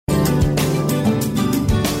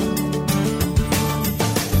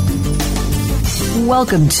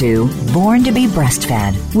Welcome to Born to be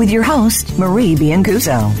Breastfed with your host, Marie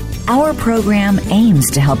Biancuso. Our program aims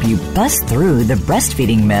to help you bust through the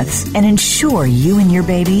breastfeeding myths and ensure you and your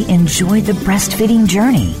baby enjoy the breastfeeding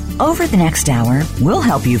journey. Over the next hour, we'll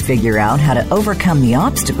help you figure out how to overcome the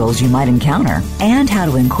obstacles you might encounter and how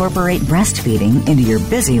to incorporate breastfeeding into your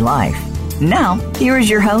busy life. Now, here is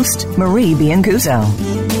your host, Marie Biancuso.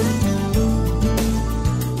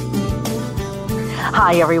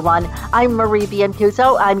 Hi, everyone. I'm Marie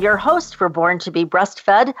Biancuso. I'm your host for Born to be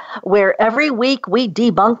Breastfed, where every week we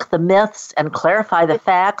debunk the myths and clarify the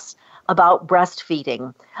facts about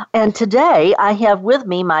breastfeeding. And today I have with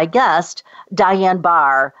me my guest, Diane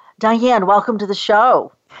Barr. Diane, welcome to the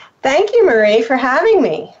show. Thank you, Marie, for having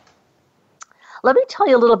me. Let me tell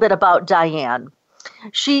you a little bit about Diane.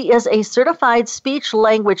 She is a certified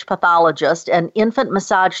speech-language pathologist and infant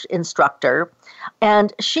massage instructor,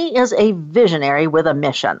 and she is a visionary with a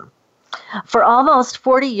mission. For almost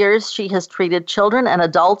 40 years, she has treated children and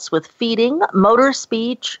adults with feeding, motor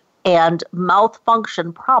speech, and mouth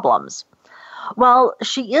function problems. While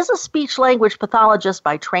she is a speech-language pathologist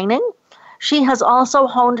by training, she has also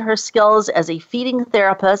honed her skills as a feeding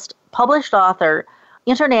therapist, published author,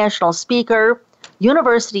 international speaker,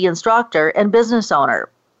 university instructor, and business owner.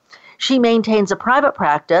 She maintains a private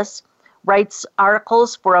practice, writes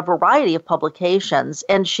articles for a variety of publications,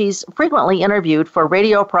 and she's frequently interviewed for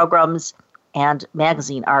radio programs and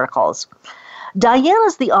magazine articles. Diane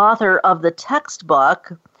is the author of the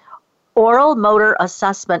textbook, Oral Motor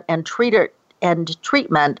Assessment and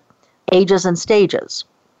Treatment, Ages and Stages.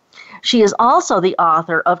 She is also the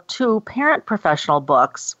author of 2 parent professional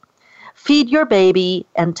books, Feed Your Baby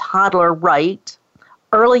and Toddler Right,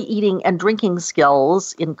 Early Eating and Drinking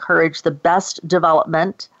Skills Encourage the Best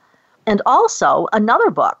Development, and also another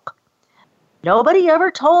book, Nobody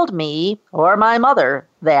Ever Told Me or My Mother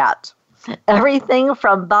That. Everything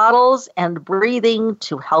from bottles and breathing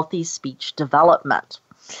to healthy speech development.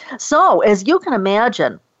 So, as you can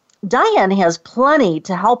imagine, Diane has plenty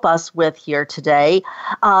to help us with here today.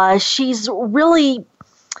 She's really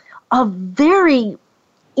a very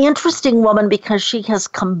interesting woman because she has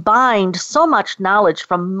combined so much knowledge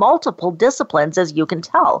from multiple disciplines, as you can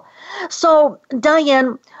tell. So,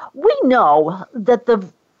 Diane, we know that the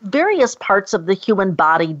various parts of the human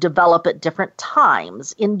body develop at different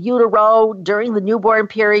times, in utero, during the newborn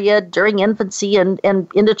period, during infancy, and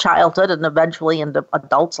into childhood, and eventually into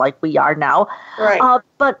adults like we are now. Right.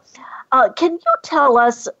 But can you tell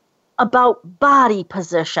us about body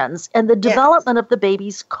positions and the development of the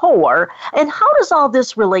baby's core, and how does all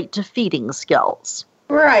this relate to feeding skills?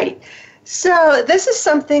 Right. So this is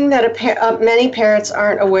something that many parents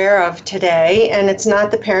aren't aware of today, and it's not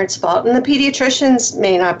the parents' fault, and the pediatricians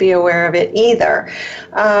may not be aware of it either,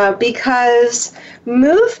 because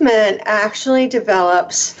movement actually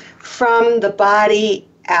develops from the body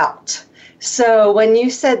out. So when you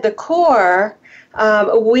said the core,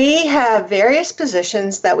 we have various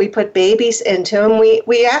positions that we put babies into, and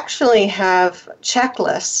we actually have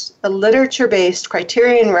checklists, a literature-based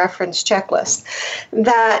criterion reference checklist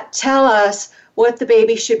that tell us what the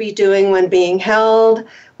baby should be doing when being held,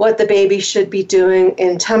 what the baby should be doing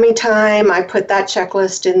in tummy time. I put that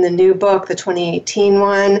checklist in the new book, the 2018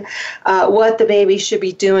 one, what the baby should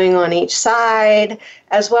be doing on each side,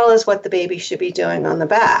 as well as what the baby should be doing on the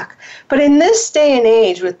back. But in this day and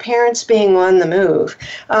age, with parents being on the move,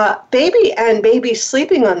 babies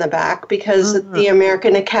sleeping on the back because of the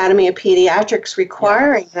American Academy of Pediatrics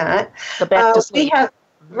requiring that,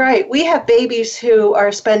 we have babies who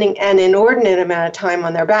are spending an inordinate amount of time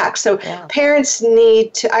on their back. So parents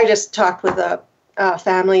need to, I just talked with a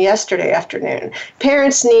family yesterday afternoon,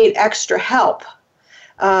 parents need extra help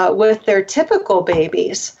with their typical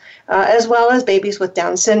babies, as well as babies with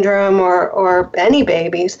Down syndrome or any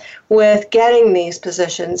babies, with getting these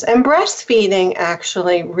positions. And breastfeeding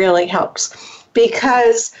actually really helps,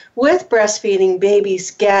 because with breastfeeding, babies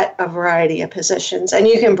get a variety of positions, and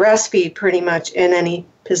you can breastfeed pretty much in any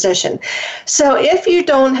position. So if you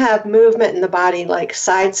don't have movement in the body, like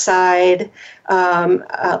side,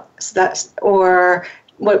 or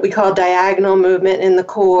what we call diagonal movement in the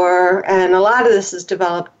core, and a lot of this is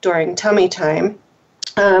developed during tummy time,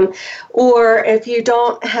 or if you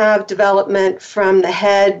don't have development from the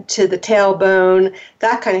head to the tailbone,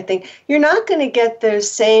 that kind of thing, you're not going to get those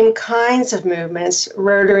same kinds of movements,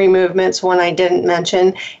 rotary movements, one I didn't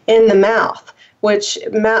mention, in the mouth, which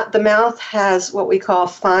the mouth has what we call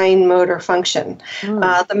fine motor function.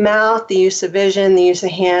 The mouth, the use of vision, the use of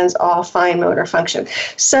hands, all fine motor function.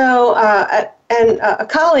 So, and a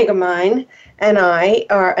colleague of mine and I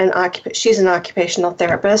are she's an occupational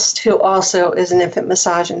therapist who also is an infant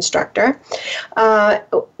massage instructor.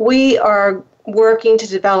 We are working to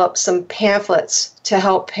develop some pamphlets to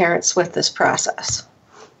help parents with this process.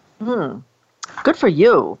 Good for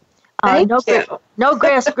you. Thank you. No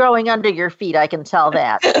grass growing under your feet, I can tell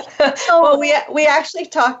that. So, well, we actually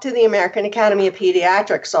talked to the American Academy of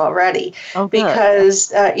Pediatrics already because,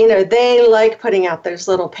 they like putting out those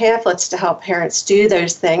little pamphlets to help parents do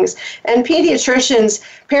those things. And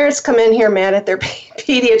parents come in here mad at their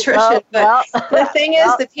pediatrician, but the thing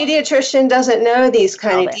is, the pediatrician doesn't know these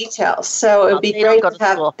kind of details. So it would be great to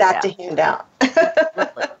have that to hand out.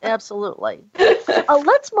 Absolutely.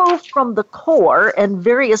 Let's move from the core and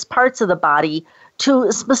various parts of the body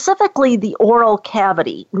to specifically the oral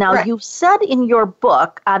cavity. Now, you've said in your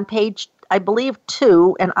book on page, I believe,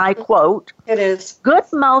 2, and I quote, "It is. Good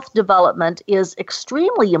mouth development is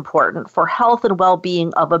extremely important for health and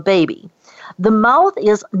well-being of a baby. The mouth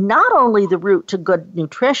is not only the route to good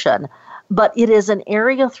nutrition, but it is an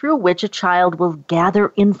area through which a child will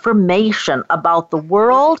gather information about the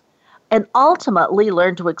world and ultimately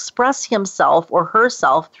learn to express himself or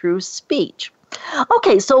herself through speech."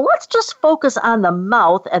 Okay, so let's just focus on the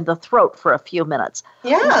mouth and the throat for a few minutes.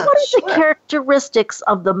 Yeah, what are the characteristics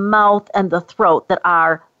of the mouth and the throat that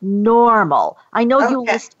are normal? I know you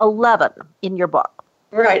list 11 in your book.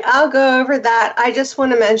 Right, I'll go over that. I just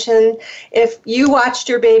want to mention, if you watched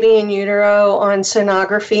your baby in utero on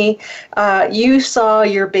sonography, you saw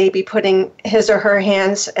your baby putting his or her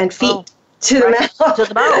hands and feet to the mouth. To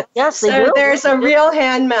the mouth, yes, they do. So there's a real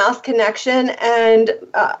hand-mouth connection, and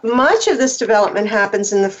much of this development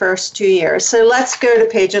happens in the first 2 years. So let's go to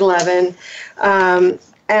page 11,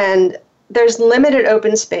 and there's limited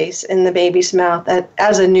open space in the baby's mouth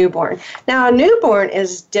as a newborn. Now, a newborn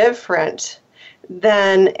is different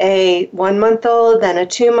than a 1-month-old, then a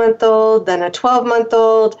 2-month-old, then a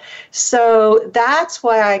 12-month-old. So that's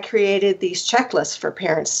why I created these checklists for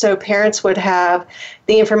parents. So parents would have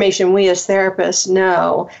the information we as therapists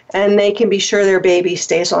know, and they can be sure their baby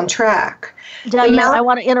stays on track. Diane, I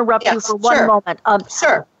want to interrupt you for one moment.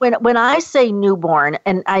 Sure. When I say newborn,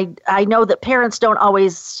 and I know that parents don't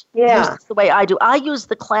always use this the way I do, I use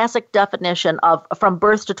the classic definition of from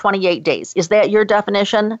birth to 28 days. Is that your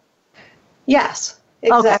definition? Yes,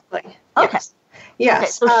 exactly. Okay.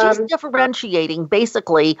 Yes. Okay, so she's differentiating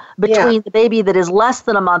basically between the baby that is less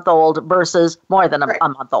than a month old versus more than a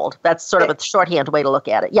month old. That's sort of a shorthand way to look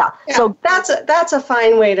at it. Yeah. So that's a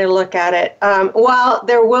fine way to look at it. While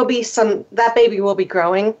there will be that baby will be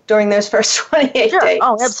growing during those first 28 days.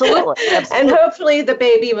 Oh, absolutely. And hopefully the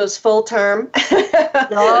baby was full term.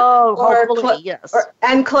 Hopefully, yes.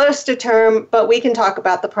 And close to term, but we can talk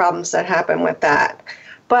about the problems that happen with that.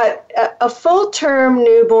 But a full-term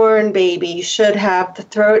newborn baby should have the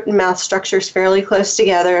throat and mouth structures fairly close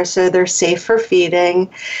together so they're safe for feeding.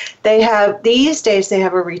 These days they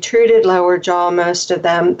have a retruded lower jaw, most of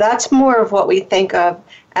them. That's more of what we think of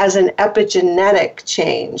as an epigenetic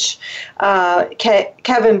change.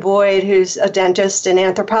 Kevin Boyd, who's a dentist and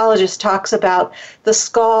anthropologist, talks about the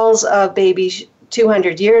skulls of babies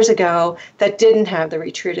 200 years ago that didn't have the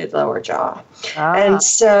retruded lower jaw. And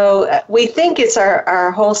so we think it's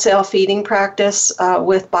our wholesale feeding practice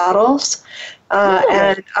with bottles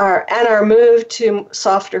and our move to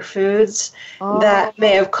softer foods that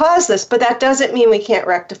may have caused this, but that doesn't mean we can't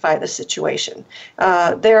rectify the situation.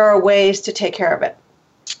 There are ways to take care of it.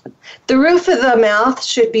 The roof of the mouth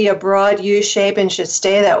should be a broad U shape and should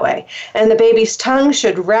stay that way. And the baby's tongue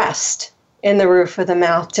should rest in the roof of the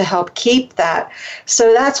mouth to help keep that.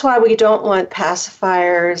 So that's why we don't want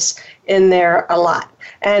pacifiers in there a lot.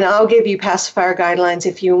 And I'll give you pacifier guidelines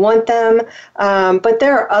if you want them. But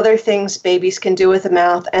there are other things babies can do with the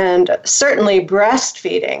mouth, and certainly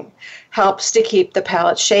breastfeeding helps to keep the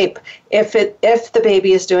palate shape if the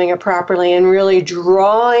baby is doing it properly and really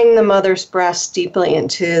drawing the mother's breast deeply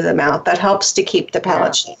into the mouth. That helps to keep the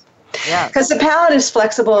palate shape. Because the palate is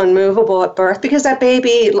flexible and movable at birth, because that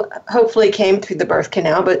baby hopefully came through the birth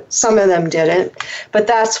canal, but some of them didn't. But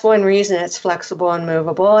that's one reason it's flexible and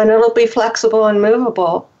movable, and it'll be flexible and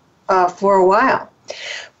movable for a while.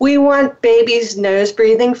 We want babies nose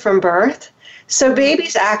breathing from birth. So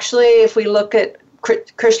babies actually, if we look at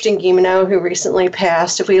Christian Guilleminault, who recently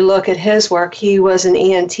passed, if we look at his work, he was an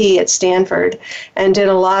ENT at Stanford and did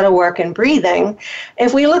a lot of work in breathing.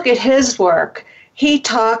 If we look at his work, he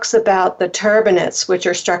talks about the turbinates, which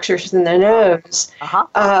are structures in the nose,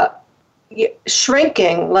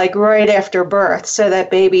 shrinking like right after birth, so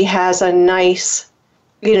that baby has a nice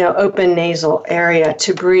open nasal area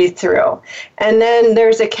to breathe through. And then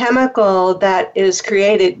there's a chemical that is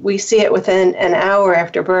created, we see it within an hour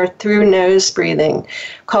after birth through nose breathing,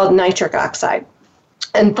 called nitric oxide.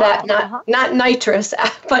 And that, not nitrous,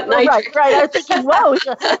 but nitric. Right. I was thinking, whoa.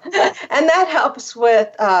 And that helps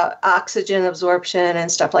with oxygen absorption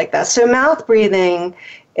and stuff like that. So mouth breathing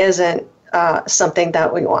isn't something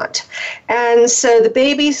that we want. And so the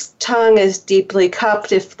baby's tongue is deeply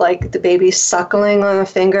cupped if like the baby's suckling on a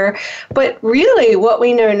finger. But really what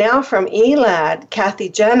we know now from ELAD, Kathy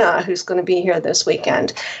Jenna, who's going to be here this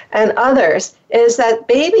weekend, and others, is that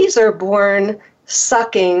babies are born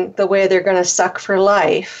sucking the way they're going to suck for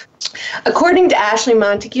life. According to Ashley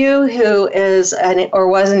Montague, who was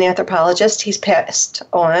an anthropologist, he's passed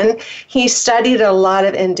on. He studied a lot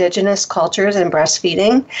of indigenous cultures and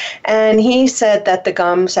breastfeeding, and he said that the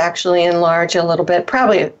gums actually enlarge a little bit,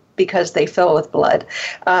 probably because they fill with blood,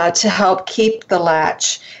 to help keep the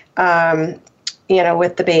latch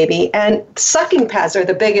with the baby. And sucking pads are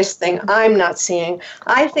the biggest thing I'm not seeing.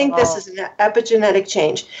 I think this is an epigenetic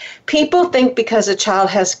change. People think because a child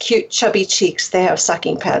has cute, chubby cheeks, they have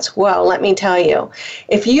sucking pads. Well, let me tell you,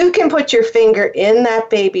 if you can put your finger in that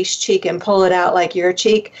baby's cheek and pull it out like your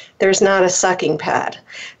cheek, there's not a sucking pad.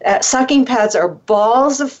 Sucking pads are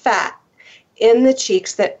balls of fat in the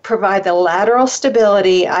cheeks that provide the lateral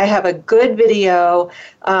stability. I have a good video.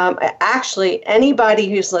 Actually,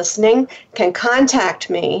 anybody who's listening can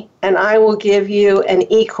contact me, and I will give you an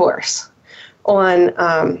e-course on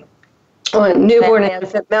newborn and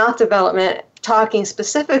infant mouth development, talking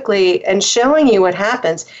specifically and showing you what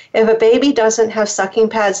happens. If a baby doesn't have sucking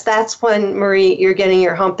pads, that's when, Marie, you're getting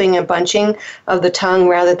your humping and bunching of the tongue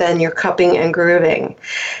rather than your cupping and grooving.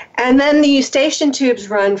 And then the eustachian tubes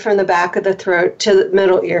run from the back of the throat to the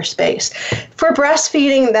middle ear space. For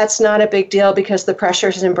breastfeeding, that's not a big deal because the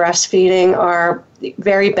pressures in breastfeeding are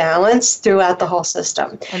very balanced throughout the whole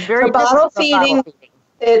system. And very for bottle feeding,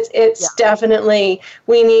 it's definitely,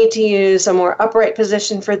 we need to use a more upright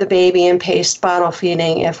position for the baby and paced bottle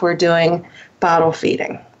feeding if we're doing bottle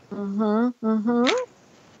feeding. And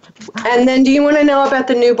then do you want to know about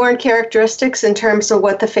the newborn characteristics in terms of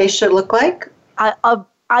what the face should look like?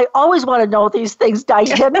 I always want to know these things,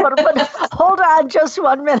 Diane, but hold on just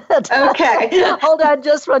 1 minute. Okay. Hold on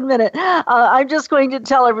just 1 minute. I'm just going to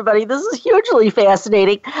tell everybody this is hugely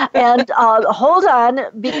fascinating. And hold on,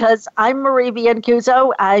 because I'm Marie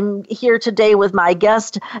Biancuzzo. I'm here today with my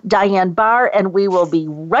guest, Diane Barr, and we will be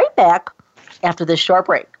right back after this short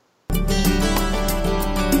break.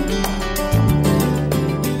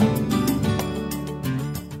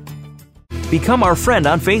 Become our friend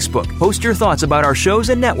on Facebook. Post your thoughts about our shows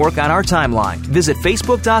and network on our timeline. Visit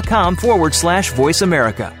Facebook.com/Voice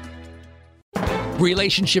America.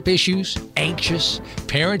 Relationship issues? Anxious?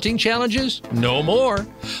 Parenting challenges? No more.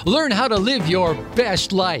 Learn how to live your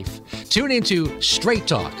best life. Tune into Straight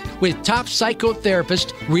Talk with top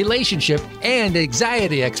psychotherapist, relationship, and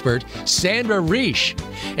anxiety expert, Sandra Reish.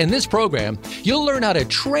 In this program, you'll learn how to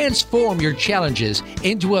transform your challenges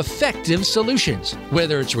into effective solutions,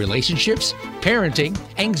 whether it's relationships, parenting,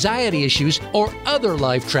 anxiety issues, or other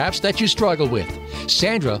life traps that you struggle with.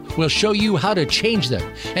 Sandra will show you how to change them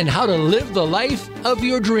and how to live the life of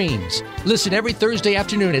your dreams. Listen every Thursday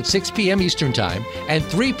afternoon at 6 p.m. Eastern Time and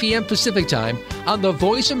 3 p.m. Pacific Time on the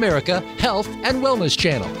Voice America Health and Wellness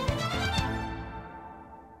Channel.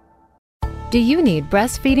 Do you need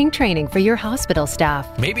breastfeeding training for your hospital staff?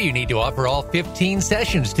 Maybe you need to offer all 15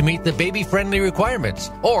 sessions to meet the baby-friendly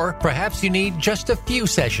requirements. Or perhaps you need just a few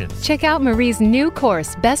sessions. Check out Marie's new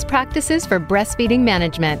course, Best Practices for Breastfeeding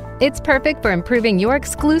Management. It's perfect for improving your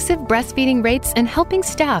exclusive breastfeeding rates and helping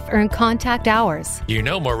staff earn contact hours. You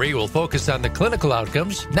know Marie will focus on the clinical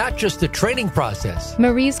outcomes, not just the training process.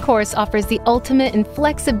 Marie's course offers the ultimate in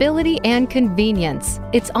flexibility and convenience.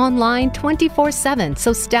 It's online 24/7,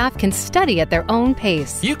 so staff can study at their own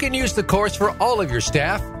pace. You can use the course for all of your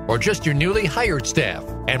staff or just your newly hired staff.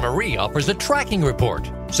 And Marie offers a tracking report,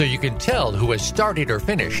 so you can tell who has started or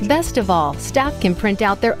finished. Best of all, staff can print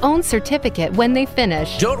out their own certificate when they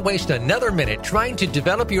finish. Don't waste another minute trying to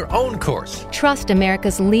develop your own course. Trust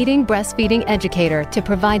America's leading breastfeeding educator to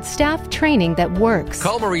provide staff training that works.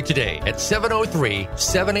 Call Marie today at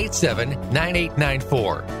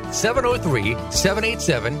 703-787-9894.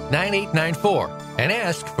 703-787-9894 and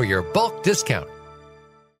ask for your bulk discount.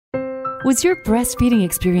 Was your breastfeeding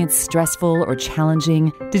experience stressful or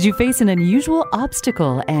challenging? Did you face an unusual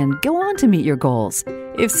obstacle and go on to meet your goals?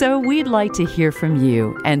 If so, we'd like to hear from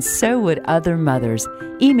you, and so would other mothers.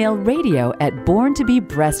 Email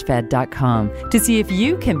radio@borntobebreastfed.com to see if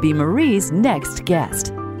you can be Marie's next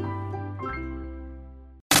guest.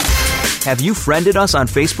 Have you friended us on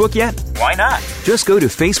Facebook yet? Why not? Just go to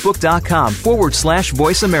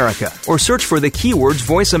facebook.com/Voice America or search for the keywords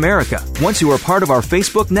Voice America. Once you are part of our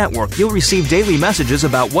Facebook network, you'll receive daily messages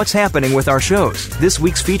about what's happening with our shows, this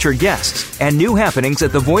week's featured guests, and new happenings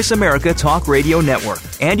at the Voice America Talk Radio Network.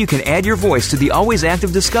 And you can add your voice to the always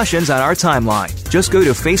active discussions on our timeline. Just go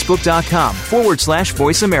to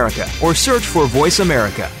facebook.com/Voice America or search for Voice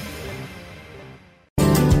America.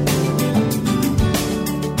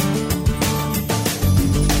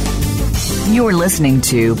 You're listening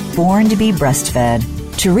to Born to be Breastfed.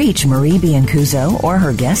 To reach Marie Biancuzzo or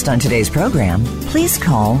her guest on today's program, please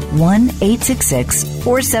call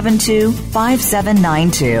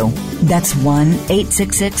 1-866-472-5792. That's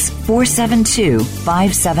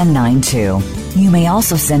 1-866-472-5792. You may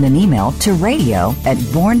also send an email to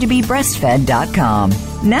radio@borntobebreastfed.com.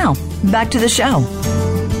 Now, back to the show.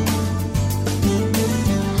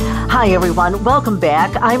 Hi, everyone. Welcome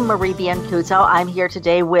back. I'm Marie Biancuzzo. I'm here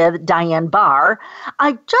today with Diane Barr.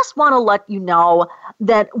 I just want to let you know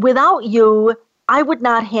that without you, I would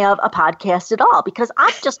not have a podcast at all because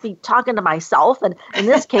I'd just be talking to myself. And in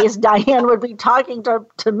this case, Diane would be talking to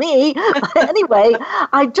me. But anyway,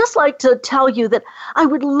 I'd just like to tell you that I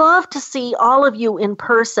would love to see all of you in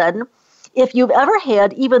person. If you've ever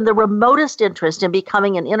had even the remotest interest in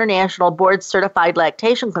becoming an international board-certified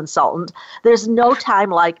lactation consultant, there's no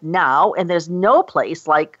time like now, and there's no place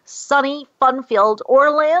like sunny, fun-filled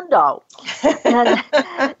Orlando. And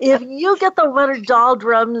if you get the winter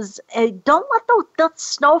doldrums, don't let the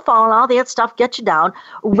snowfall and all that stuff get you down.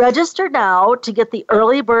 Register now to get the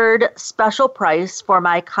early bird special price for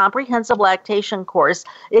my comprehensive lactation course.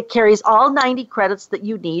 It carries all 90 credits that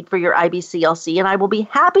you need for your IBCLC, and I will be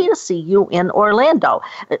happy to see you in Orlando.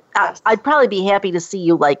 I'd probably be happy to see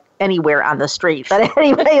you like anywhere on the street, but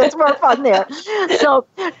anyway, it's more fun there. So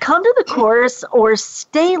come to the course or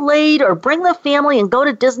stay late or bring the family and go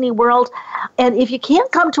to Disney World. And if you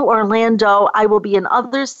can't come to Orlando, I will be in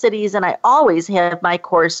other cities, and I always have my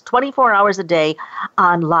course 24 hours a day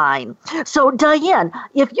online. So Diane,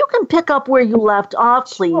 if you can pick up where you left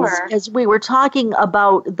off, please, Sure. as we were talking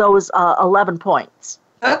about those 11 points.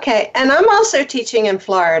 Okay, and I'm also teaching in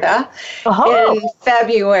Florida Oh. in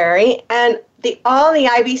February, and all the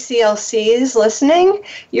IBCLCs listening,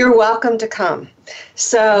 you're welcome to come.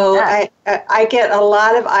 So Yeah. I get a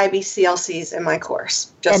lot of IBCLCs in my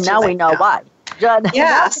course. And now we know why.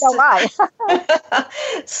 Yes. Now we know why.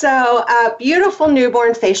 So beautiful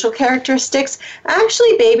newborn facial characteristics.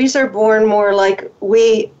 Actually, babies are born more like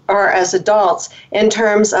we are as adults in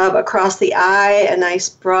terms of across the eye, a nice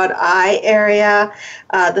broad eye area.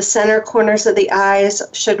 The center corners of the eyes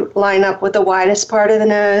should line up with the widest part of the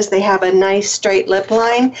nose. They have a nice straight lip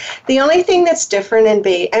line. The only thing that's different in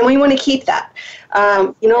baby, and we want to keep that.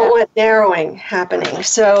 You don't want narrowing happening.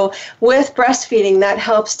 So with breastfeeding, that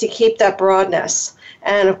helps to keep that broadness.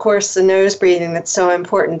 And of course, the nose breathing, that's so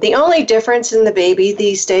important. The only difference in the baby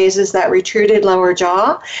these days is that retruded lower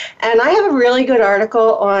jaw. And I have a really good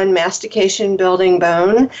article on mastication building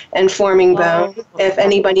bone and forming bone, if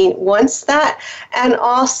anybody wants that. And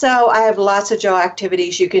also, I have lots of jaw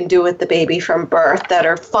activities you can do with the baby from birth that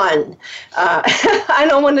are fun. I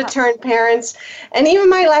don't want to turn parents and even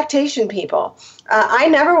my lactation people. I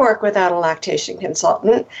never work without a lactation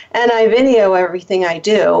consultant, and I video everything I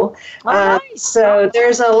do. So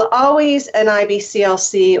there's always an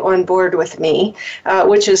IBCLC on board with me,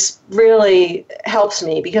 which is really helps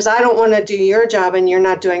me because I don't want to do your job and you're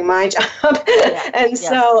not doing my job.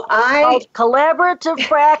 So collaborative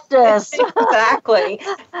practice. Exactly.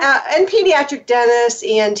 And pediatric dentists,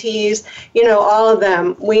 ENTs, all of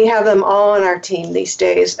them, we have them all on our team these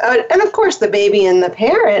days. And of course, the baby and the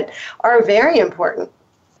parent are very important.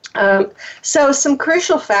 So some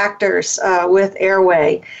crucial factors with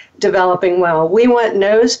airway developing well. We want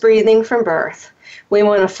nose breathing from birth. We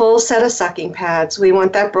want a full set of sucking pads. We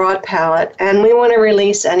want that broad palate, and we want to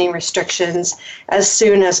release any restrictions as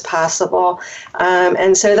soon as possible.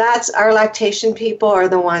 And so that's our lactation people are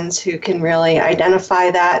the ones who can really identify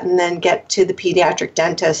that and then get to the pediatric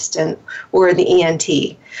dentist or the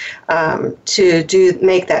ENT to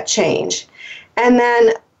make that change. And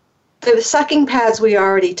then the sucking pads we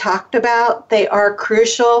already talked about, they are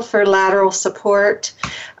crucial for lateral support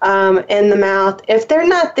in the mouth. If they're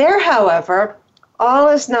not there, however, all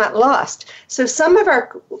is not lost. So some of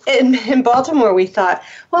in Baltimore, we thought,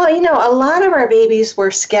 well, a lot of our babies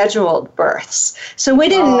were scheduled births. So we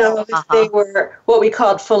didn't know if they were what we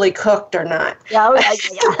called fully cooked or not. Yes.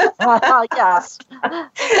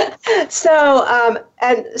 So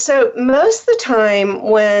most of the time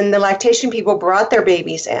when the lactation people brought their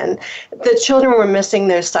babies in, the children were missing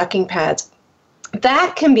those sucking pads.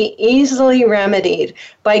 that can be easily remedied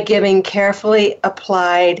by giving carefully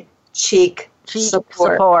applied cheek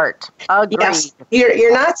support. Agreed. Yes,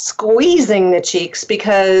 you're not squeezing the cheeks,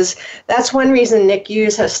 because that's one reason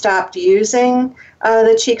NICUs has stopped using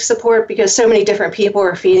the cheek support, because so many different people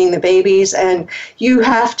are feeding the babies, and you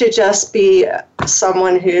have to just be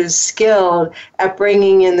someone who's skilled at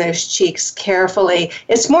bringing in those cheeks carefully.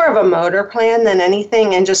 It's more of a motor plan than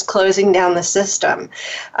anything, and just closing down the system.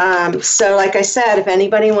 So like I said, if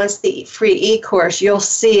anybody wants the free e-course, you'll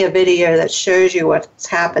see a video that shows you what's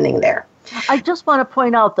happening there. I just want to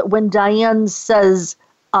point out that when Diane says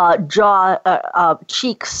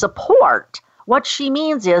cheek support, what she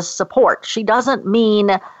means is support. She doesn't mean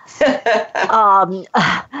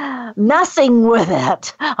messing with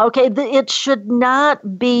it. Okay, it should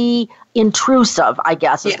not be intrusive, I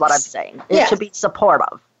guess, is what I'm saying. It should be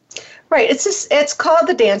supportive. Right. It's called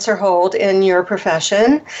the dancer hold in your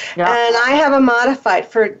profession. Yep. And I have a modified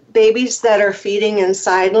for babies that are feeding and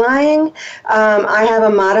side lying. I have a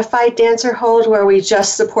modified dancer hold where we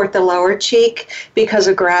just support the lower cheek because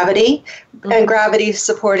of gravity, and gravity is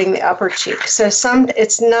supporting the upper cheek. So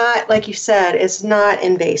it's not, like you said, it's not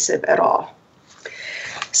invasive at all.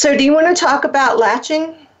 So do you want to talk about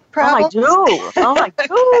latching problems? Oh, I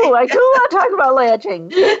do. I do want to talk about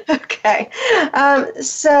latching. Okay.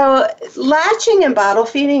 So latching and bottle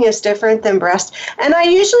feeding is different than breast. And I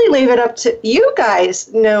usually leave it up to you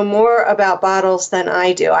guys know more about bottles than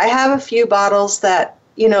I do. I have a few bottles that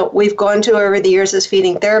we've gone to over the years as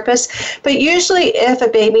feeding therapists. But usually if a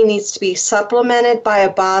baby needs to be supplemented by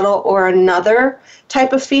a bottle or another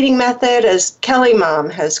type of feeding method, as Kelly Mom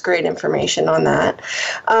has great information on that,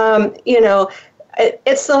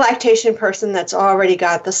 it's the lactation person that's already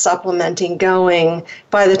got the supplementing going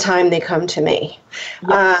by the time they come to me.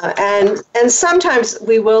 Yes. And sometimes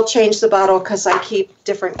we will change the bottle because I keep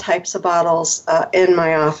different types of bottles in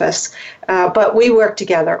my office, but we work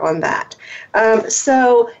together on that.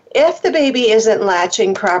 So if the baby isn't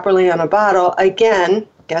latching properly on a bottle, again,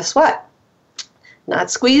 guess what?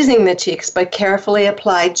 Not squeezing the cheeks, but carefully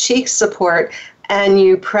applied cheek support, and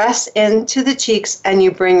you press into the cheeks and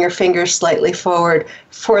you bring your fingers slightly forward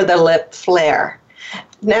for the lip flare.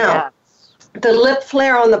 Now, the lip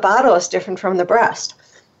flare on the bottle is different from the breast.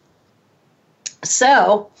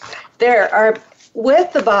 So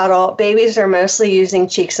with the bottle, babies are mostly using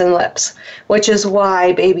cheeks and lips, which is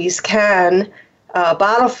why babies can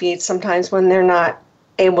bottle feed sometimes when they're not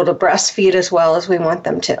able to breastfeed as well as we want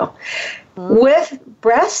them to. With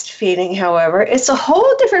breastfeeding, however, it's a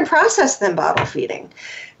whole different process than bottle feeding.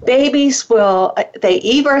 Babies they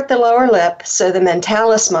evert the lower lip, so the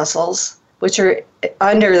mentalis muscles, which are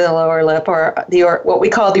under the lower lip, or what we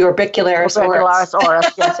call the orbicularis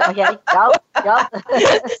oris. Yes, okay.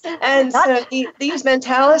 Yep. And so these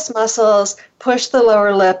mentalis muscles push the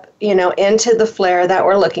lower lip, into the flare that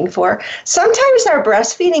we're looking for. Sometimes our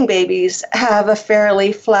breastfeeding babies have a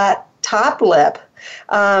fairly flat top lip.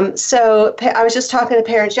 So I was just talking to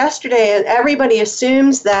parents yesterday, and everybody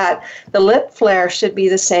assumes that the lip flare should be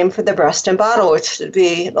the same for the breast and bottle, which should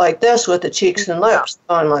be like this with the cheeks and lips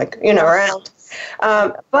going around.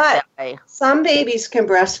 But some babies can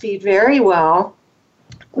breastfeed very well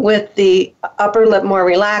with the upper lip more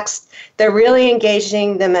relaxed. They're really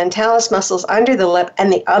engaging the mentalis muscles under the lip.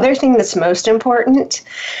 And the other thing that's most important,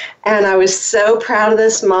 and I was so proud of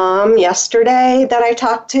this mom yesterday that I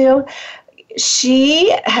talked to,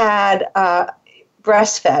 she had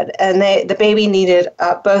breastfed, and the baby needed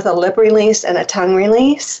both a lip release and a tongue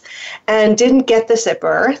release, and didn't get this at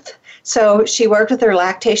birth. So she worked with her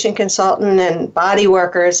lactation consultant and body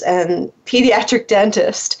workers and pediatric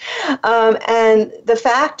dentist. And the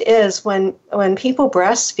fact is, when people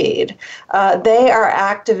breastfeed, they are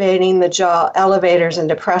activating the jaw elevators and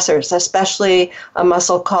depressors, especially a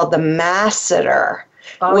muscle called the masseter,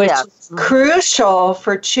 which is crucial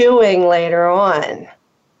for chewing later on.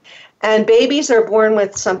 And babies are born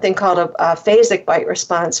with something called a phasic bite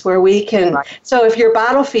response, where we can, so if you're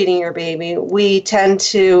bottle feeding your baby, we tend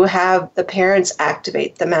to have the parents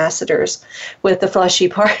activate the masseters with the fleshy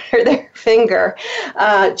part of their finger,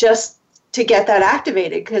 just to get that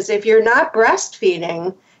activated. Because if you're not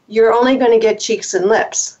breastfeeding, you're only going to get cheeks and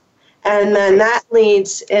lips. And then that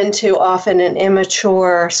leads into often an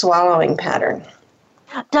immature swallowing pattern.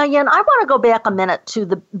 Diane, I want to go back a minute to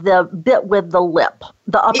the bit with the lip,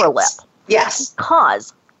 the upper lip. Yes.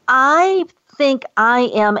 Because I think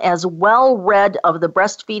I am as well read of the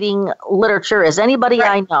breastfeeding literature as anybody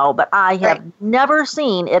I know, but I have never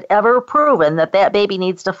seen it ever proven that baby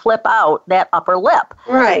needs to flip out that upper lip.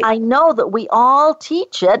 Right. I know that we all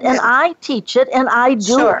teach it, and I teach it, and I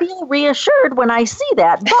do feel reassured when I see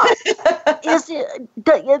that. But is it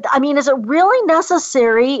really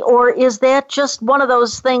necessary, or is that just one of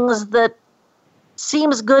those things that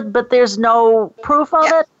seems good, but there's no proof of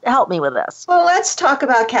it? Help me with this. Well, let's talk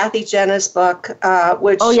about Kathy Jenna's book,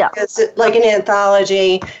 which is like an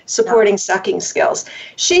anthology supporting sucking skills.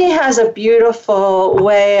 She has a beautiful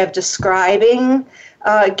way of describing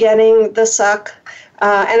getting the suck.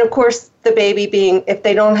 And of course, the baby being, if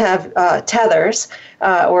they don't have tethers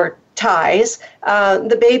or ties,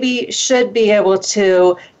 the baby should be able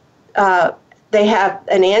to they have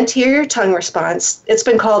an anterior tongue response. It's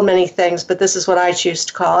been called many things, but this is what I choose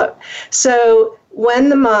to call it. So when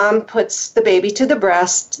the mom puts the baby to the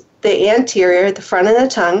breast, the anterior, the front of the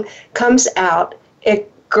tongue, comes out. It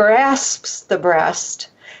grasps the breast,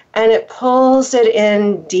 and it pulls it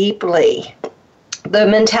in deeply. The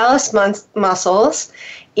mentalis muscles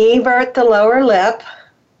evert the lower lip,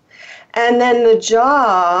 and then the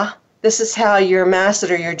jaw. This is how your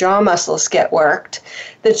masseter, your jaw muscles get worked.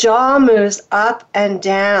 The jaw moves up and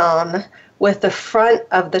down with the front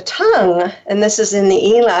of the tongue, and this is in the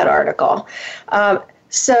ELAD article.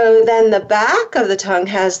 So then the back of the tongue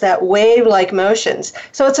has that wave-like motions.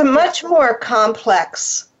 So it's a much more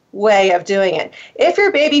complex way of doing it. If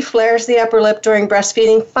your baby flares the upper lip during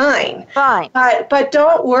breastfeeding, fine. But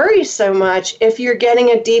don't worry so much if you're getting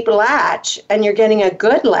a deep latch and you're getting a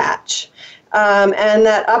good latch. And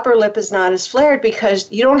that upper lip is not as flared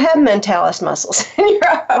because you don't have mentalis muscles in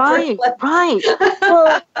your upper lip. Right.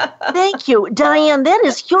 Well, thank you, Diane. That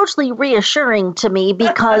is hugely reassuring to me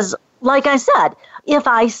because, like I said, if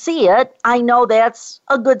I see it, I know that's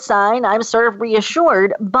a good sign. I'm sort of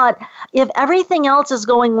reassured. But if everything else is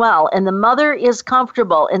going well and the mother is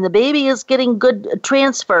comfortable and the baby is getting good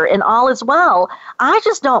transfer and all is well, I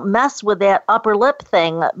just don't mess with that upper lip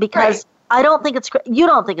thing because I don't think you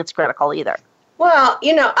don't think it's critical either. Well,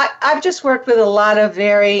 I've just worked with a lot of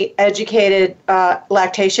very educated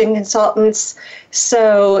lactation consultants.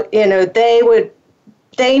 So,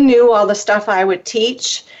 they knew all the stuff I would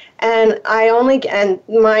teach. And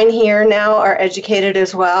mine here now are educated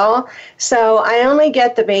as well. So I only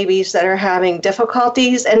get the babies that are having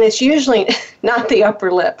difficulties, and it's usually not the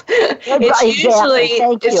upper lip.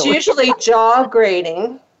 It's usually jaw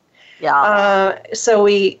grading. Yeah. So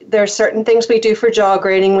there are certain things we do for jaw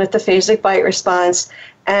grading with the phasic bite response,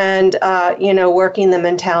 and working the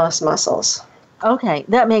mentalis muscles. Okay,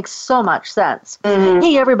 that makes so much sense. Mm-hmm.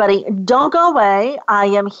 Hey, everybody, don't go away. I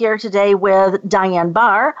am here today with Diane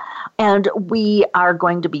Barr, and we are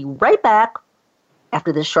going to be right back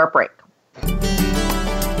after this short break.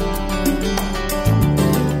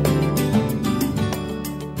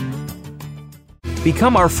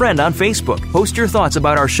 Become our friend on Facebook. Post your thoughts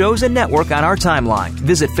about our shows and network on our timeline.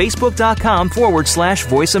 Visit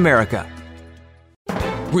Facebook.com/Voice America.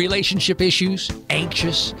 Relationship issues?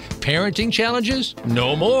 Anxious? Parenting challenges?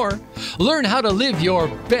 No more. Learn how to live your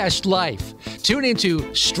best life. Tune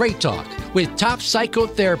into Straight Talk with top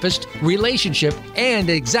psychotherapist, relationship, and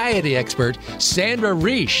anxiety expert Sandra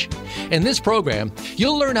Reich. In this program,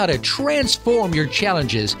 you'll learn how to transform your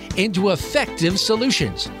challenges into effective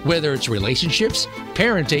solutions, whether it's relationships,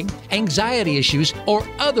 parenting, anxiety issues, or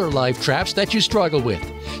other life traps that you struggle with.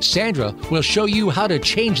 Sandra will show you how to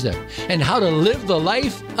change them and how to live the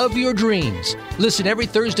life of your dreams. Listen every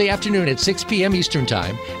Thursday afternoon at 6 p.m. Eastern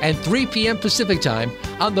Time and 3 p.m. Pacific Time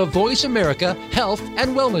on the Voice America Health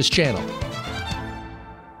and Wellness Channel.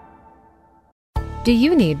 Do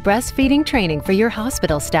you need breastfeeding training for your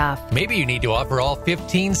hospital staff? Maybe you need to offer all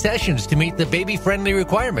 15 sessions to meet the baby-friendly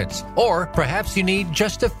requirements. Or perhaps you need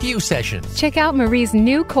just a few sessions. Check out Marie's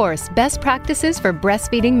new course, Best Practices for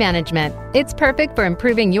Breastfeeding Management. It's perfect for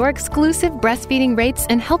improving your exclusive breastfeeding rates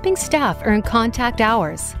and helping staff earn contact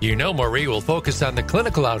hours. You know Marie will focus on the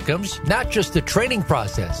clinical outcomes, not just the training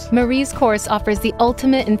process. Marie's course offers the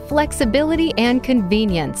ultimate in flexibility and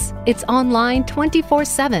convenience. It's online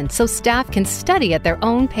 24/7, so staff can study at their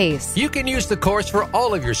own pace. You can use the course for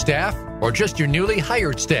all of your staff or just your newly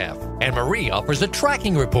hired staff. And Marie offers a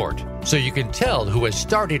tracking report, so you can tell who has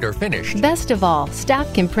started or finished. Best of all,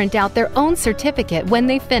 staff can print out their own certificate when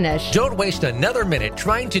they finish. Don't waste another minute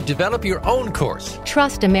trying to develop your own course.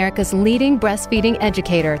 Trust America's leading breastfeeding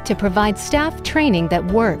educator to provide staff training that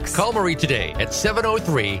works. Call Marie today at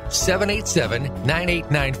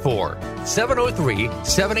 703-787-9894.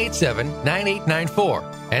 703-787-9894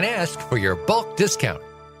 and ask for your bulk discount.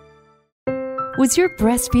 Was your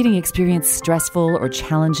breastfeeding experience stressful or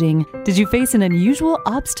challenging? Did you face an unusual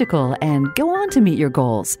obstacle and go on to meet your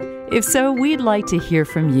goals? If so, we'd like to hear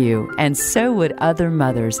from you, and so would other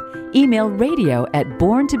mothers. Email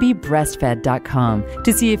radio@borntobebreastfed.com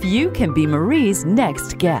to see if you can be Marie's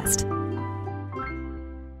next guest.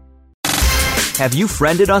 Have you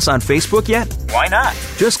friended us on Facebook yet? Why not?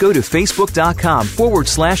 Just go to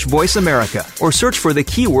facebook.com/Voice America or search for the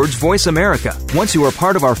keywords Voice America. Once you are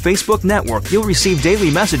part of our Facebook network, you'll receive daily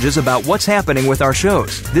messages about what's happening with our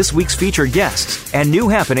shows, this week's featured guests, and new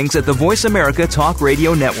happenings at the Voice America Talk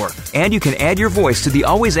Radio Network. And you can add your voice to the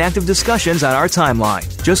always active discussions on our timeline.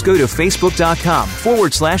 Just go to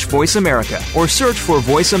facebook.com/Voice America or search for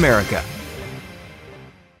Voice America.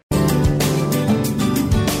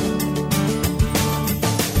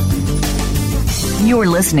 You're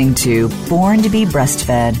listening to Born to be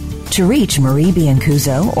Breastfed. To reach Marie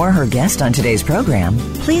Biancuzzo or her guest on today's program,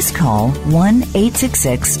 please call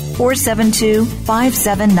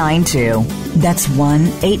 1-866-472-5792. That's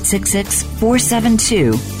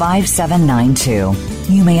 1-866-472-5792.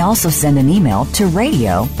 You may also send an email to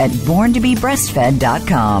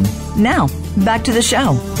radio@borntobebreastfed.com. Now, back to the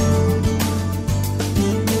show.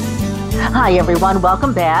 Hi, everyone.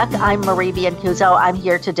 Welcome back. I'm Marie Biancuzzo. I'm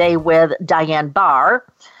here today with Diane Barr.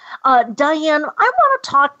 Diane, I want to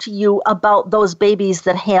talk to you about those babies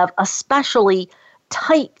that have especially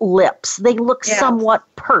tight lips. They look somewhat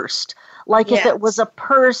pursed. Like if it was a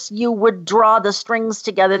purse, you would draw the strings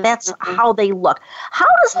together. That's how they look. How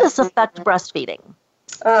does this affect breastfeeding?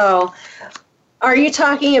 Oh, are you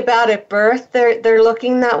talking about at birth they're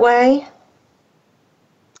looking that way?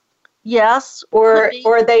 Yes, or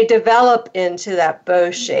they develop into that bow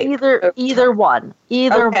shape. Either one.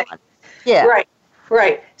 Either one. Yeah.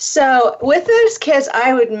 Right. So with those kids,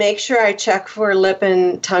 I would make sure I check for lip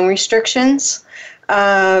and tongue restrictions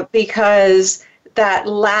because that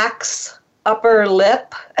lax upper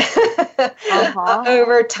lip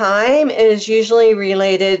over time is usually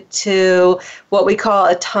related to what we call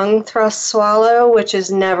a tongue thrust swallow, which is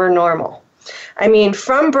never normal. I mean,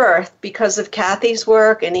 from birth, because of Kathy's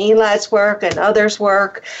work and Elad's work and others'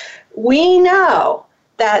 work, we know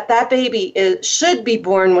that baby should be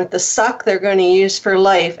born with the suck they're going to use for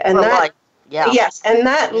life. And that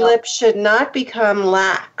lip should not become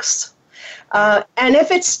lax. And if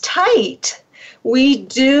it's tight,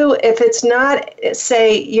 if it's not,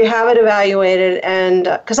 say you have it evaluated, and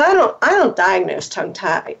because I don't diagnose tongue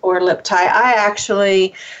tie or lip tie. I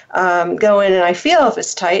actually go in and I feel if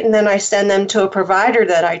it's tight, and then I send them to a provider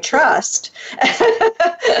that I trust.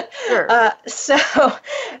 Sure.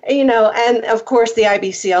 And of course the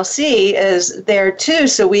IBCLC is there too,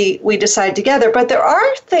 so we decide together. But there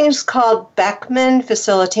are things called Beckman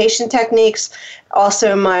facilitation techniques,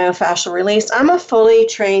 also myofascial release. I'm a fully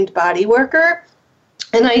trained body worker.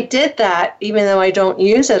 And I did that, even though I don't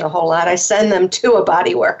use it a whole lot. I send them to a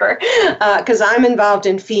body worker because I'm involved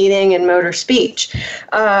in feeding and motor speech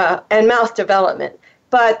and mouth development.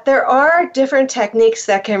 But there are different techniques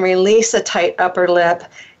that can release a tight upper lip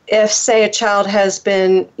if, say, a child has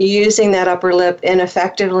been using that upper lip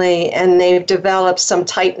ineffectively and they've developed some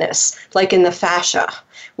tightness, like in the fascia,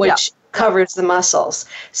 which covers the muscles.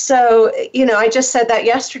 So, I just said that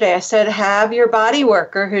yesterday. I said, have your body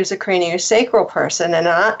worker, who's a craniosacral person and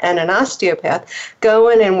an osteopath, go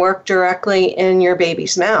in and work directly in your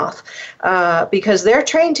baby's mouth because they're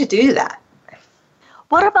trained to do that.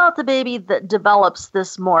 What about the baby that develops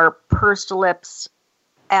this more pursed lips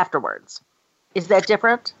afterwards? Is that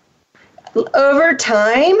different? Over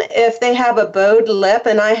time, if they have a bowed lip,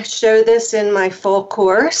 and I show this in my full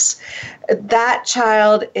course, that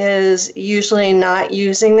child is usually not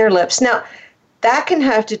using their lips. Now, that can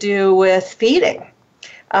have to do with feeding.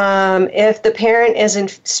 If the parent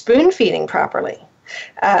isn't spoon feeding properly,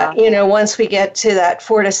 once we get to that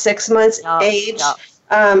 4 to 6 months age.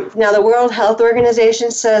 Now, the World Health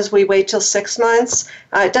Organization says we wait till 6 months.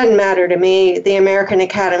 It doesn't matter to me. The American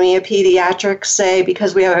Academy of Pediatrics say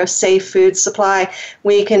because we have a safe food supply,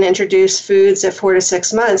 we can introduce foods at 4 to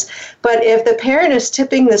 6 months. But if the parent is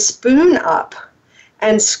tipping the spoon up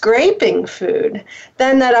and scraping food,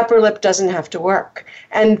 then that upper lip doesn't have to work.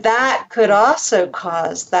 And that could also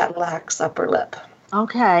cause that lax upper lip.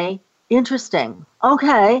 Okay. Interesting.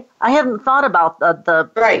 Okay. I hadn't thought about the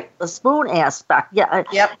spoon aspect. Yeah.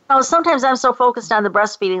 Yep. Sometimes I'm so focused on the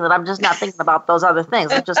breastfeeding that I'm just not thinking about those other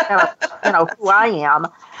things. I'm just kind of, who I am.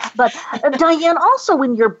 But Diane, also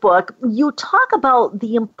in your book, you talk about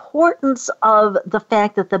the importance of the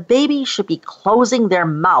fact that the baby should be closing their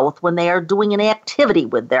mouth when they are doing an activity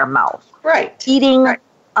with their mouth. Right. Eating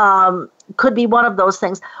could be one of those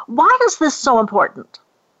things. Why is this so important?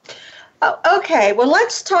 Okay, well,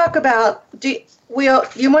 let's talk about, you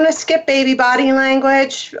want to skip baby body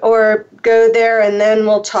language or go there and then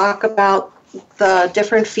we'll talk about the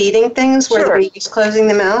different feeding things where the baby's closing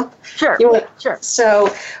the mouth? Sure, sure.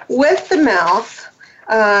 So with the mouth,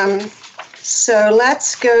 so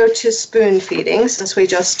let's go to spoon feeding since we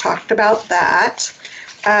just talked about that.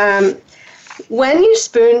 When you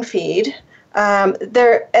spoon feed, and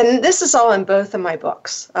this is all in both of my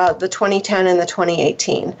books, the 2010 and the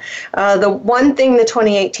 2018. The one thing the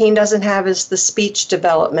 2018 doesn't have is the speech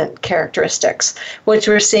development characteristics, which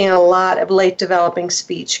we're seeing a lot of late developing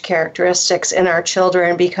speech characteristics in our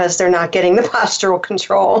children because they're not getting the postural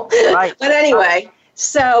control. Right. But anyway,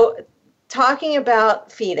 so talking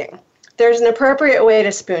about feeding. There's an appropriate way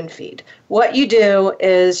to spoon feed. What you do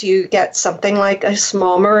is you get something like a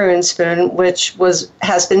small maroon spoon, which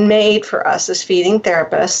has been made for us as feeding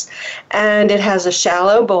therapists, and it has a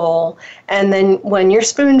shallow bowl. And then when you're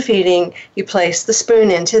spoon feeding, you place the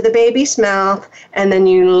spoon into the baby's mouth, and then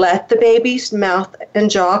you let the baby's mouth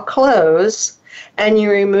and jaw close, and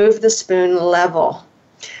you remove the spoon level,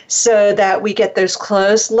 so that we get those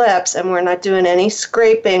closed lips and we're not doing any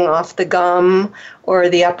scraping off the gum or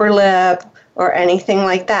the upper lip or anything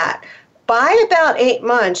like that. By about 8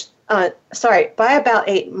 months,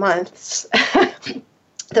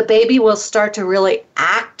 the baby will start to really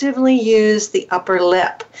actively use the upper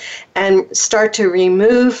lip and start to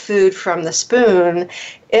remove food from the spoon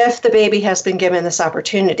if the baby has been given this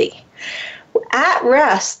opportunity. At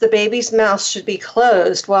rest, the baby's mouth should be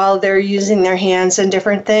closed while they're using their hands and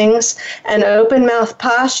different things. And open mouth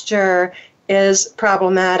posture is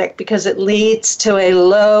problematic because it leads to a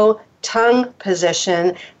low tongue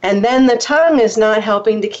position, and then the tongue is not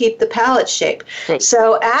helping to keep the palate shape.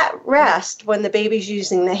 So at rest, when the baby's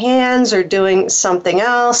using the hands or doing something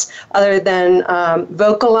else other than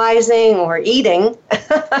vocalizing or eating,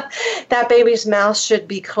 that baby's mouth should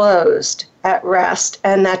be closed at rest,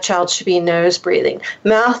 and that child should be nose breathing.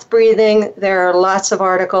 Mouth breathing, there are lots of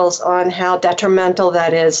articles on how detrimental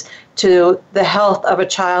that is to the health of a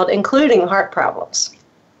child, including heart problems.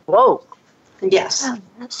 Whoa. Yes.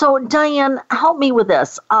 So, Diane, help me with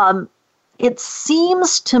this. It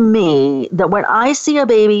seems to me that when I see a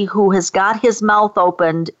baby who has got his mouth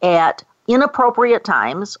opened at inappropriate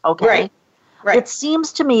times, okay, right. It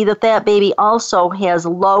seems to me that that baby also has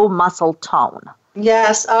low muscle tone.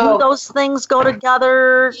 Yes. Do those things go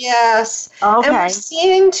together? Yes. Okay. And we're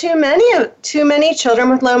seeing too many children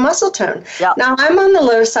with low muscle tone. Yep. Now, I'm on the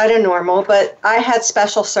low side of normal, but I had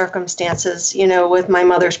special circumstances, with my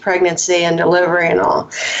mother's pregnancy and delivery and all.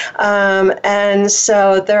 And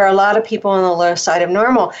so there are a lot of people on the low side of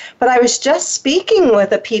normal. But I was just speaking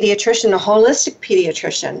with a pediatrician, a holistic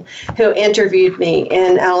pediatrician, who interviewed me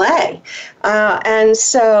in LA. And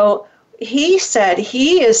so he said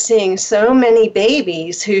he is seeing so many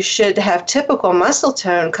babies who should have typical muscle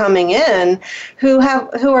tone coming in who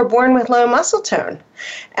are born with low muscle tone.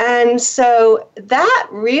 And so that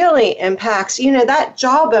really impacts, that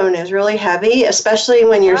jawbone is really heavy, especially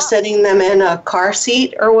when you're sitting them in a car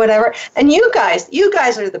seat or whatever. And you guys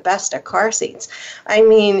are the best at car seats. I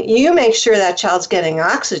mean, you make sure that child's getting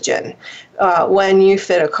oxygen when you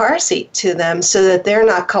fit a car seat to them so that they're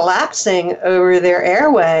not collapsing over their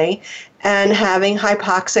airway and having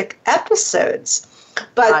hypoxic episodes.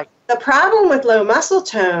 But the problem with low muscle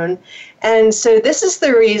tone, and so this is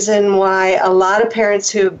the reason why a lot of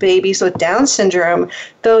parents who have babies with Down syndrome,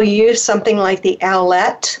 they'll use something like the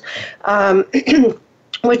Owlet,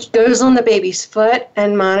 which goes on the baby's foot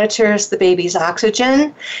and monitors the baby's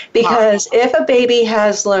oxygen. Because if a baby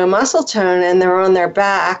has low muscle tone and they're on their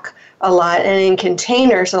back a lot and in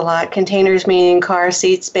containers a lot, containers meaning car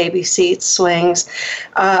seats, baby seats, swings,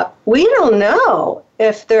 we don't know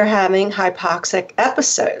if they're having hypoxic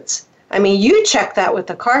episodes. I mean, you check that with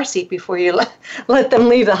the car seat before you let them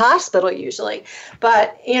leave the hospital usually.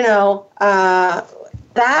 But,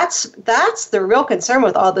 that's the real concern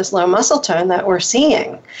with all this low muscle tone that we're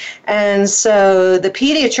seeing. And so the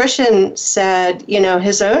pediatrician said,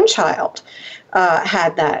 his own child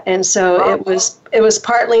had that. And so it was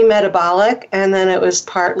partly metabolic, and then it was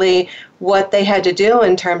partly what they had to do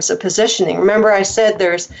in terms of positioning. Remember I said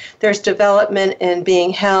there's development in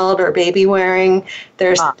being held or baby wearing.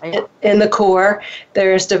 There's in the core.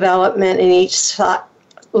 There's development in each side,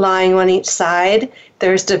 lying on each side.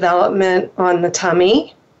 There's development on the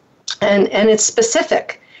tummy, and it's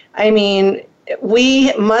specific. I mean,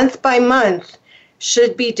 we month by month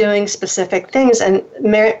should be doing specific things, and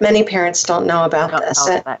many parents don't know about this.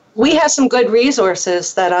 We have some good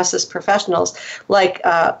resources that us as professionals, like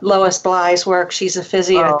Lois Bly's work, she's a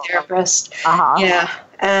physiotherapist. Yeah,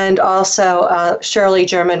 and also Shirley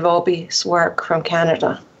German-Volpe's work from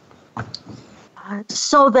Canada.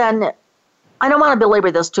 So then, I don't want to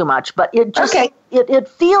belabor this too much, but it just it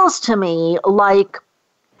feels to me like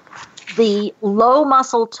the low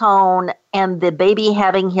muscle tone and the baby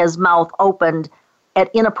having his mouth opened at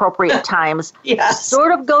inappropriate times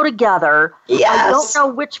sort of go together. Yes. I don't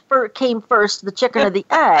know which came first, the chicken or the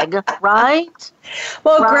egg, right?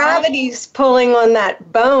 Well, gravity's pulling on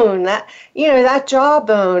that bone. That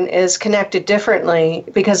jawbone is connected differently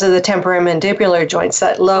because of the temporomandibular joints,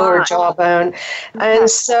 that lower jawbone. And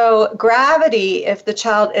so gravity, if the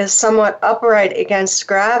child is somewhat upright against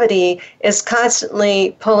gravity, is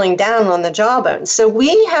constantly pulling down on the jawbone. So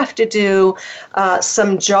we have to do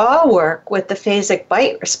some jaw work with the phasic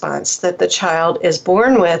bite response that the child is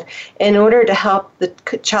born with in order to help the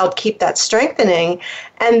child keep that strengthening.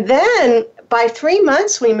 And then by 3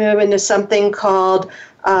 months, we move into something called,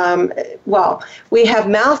 we have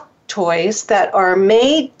mouth toys that are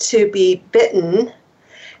made to be bitten,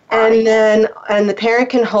 and the parent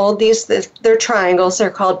can hold these. They're triangles. They're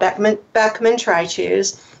called Beckman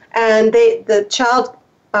Tri-Chews, and the child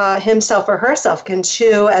himself or herself can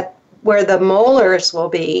chew at where the molars will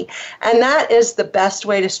be, and that is the best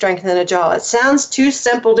way to strengthen a jaw. It sounds too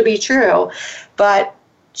simple to be true, but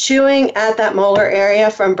chewing at that molar area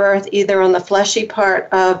from birth, either on the fleshy part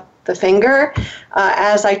of the finger,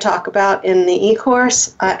 as I talk about in the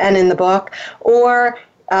e-course and in the book, or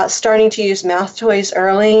starting to use mouth toys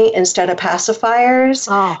early instead of pacifiers.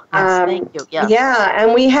 Oh, yes, thank you. Yes. Yeah,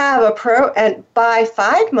 and we have and by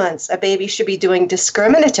 5 months, a baby should be doing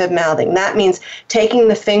discriminative mouthing. That means taking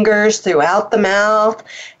the fingers throughout the mouth,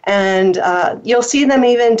 and you'll see them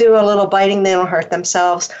even do a little biting. They don't hurt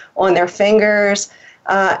themselves on their fingers.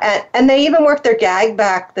 And they even work their gag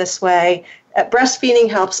back this way. Breastfeeding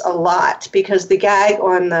helps a lot because the gag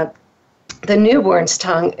on the newborn's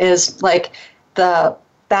tongue is like the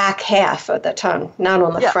back half of the tongue, not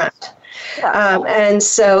on the front. Yeah. And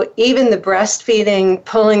so even the breastfeeding,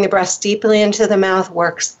 pulling the breast deeply into the mouth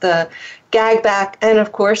works the gag back. And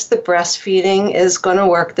of course, the breastfeeding is going to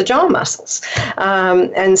work the jaw muscles.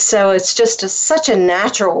 And so it's just such a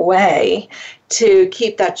natural way to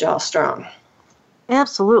keep that jaw strong.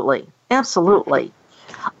 Absolutely. Absolutely.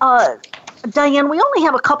 Diane, we only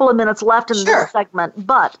have a couple of minutes left in this segment,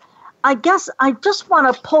 but I guess I just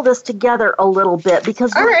want to pull this together a little bit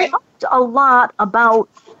because we talked a lot about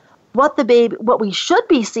what we should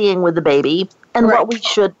be seeing with the baby and what we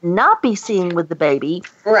should not be seeing with the baby.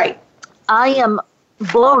 Right. I am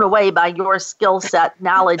blown away by your skill set,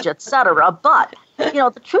 knowledge, etc. But,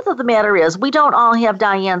 the truth of the matter is we don't all have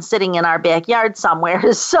Diane sitting in our backyard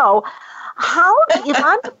somewhere. So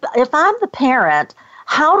if I'm the parent,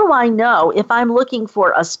 how do I know if I'm looking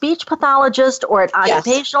for a speech pathologist or an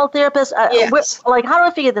occupational therapist? How do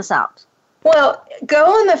I figure this out? Well, go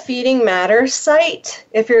on the Feeding Matters site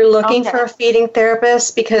if you're looking for a feeding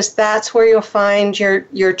therapist, because that's where you'll find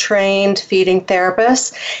your trained feeding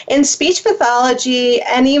therapists. In speech pathology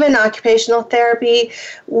and even occupational therapy,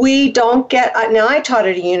 we don't get, now I taught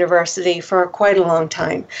at a university for quite a long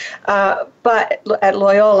time, but at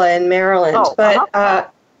Loyola in Maryland, but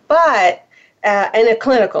in a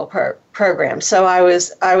clinical program. So I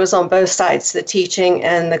was on both sides, the teaching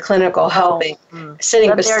and the clinical helping,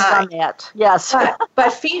 sitting beside. Yes.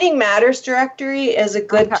 But Feeding Matters directory is a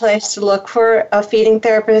good place to look for a feeding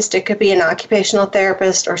therapist. It could be an occupational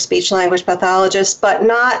therapist or speech language pathologist, but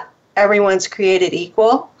not everyone's created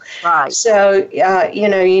equal. Right. So,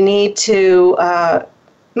 you need to, I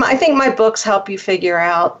think my books help you figure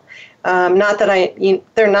out, they're not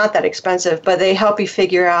that expensive, but they help you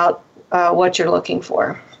figure out what you're looking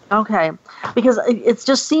for. Okay, because it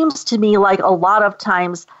just seems to me like a lot of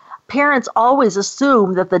times parents always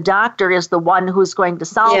assume that the doctor is the one who's going to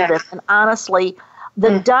solve this. And honestly,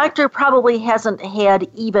 the doctor probably hasn't had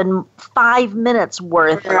even 5 minutes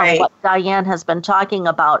worth of what Diane has been talking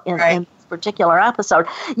about in this particular episode.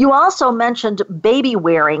 You also mentioned baby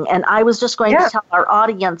wearing, and I was just going to tell our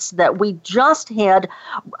audience that we just had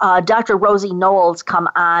Dr. Rosie Knowles come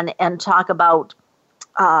on and talk about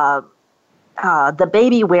the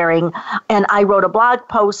baby wearing, and I wrote a blog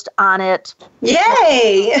post on it.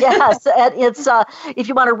 Yay! Yes, and it's if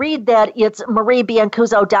you want to read that, it's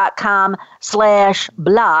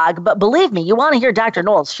mariebiancuso.com/blog. But believe me, you want to hear Dr.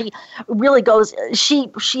 Knowles. She really goes.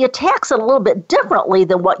 She attacks it a little bit differently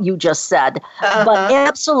than what you just said, but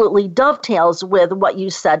absolutely dovetails with what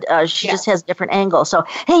you said. She just has a different angle. So,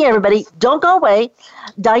 hey, everybody, don't go away.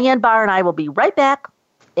 Diane Barr and I will be right back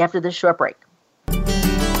after this short break.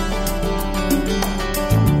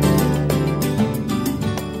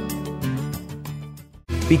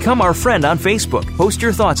 Become our friend on Facebook. Post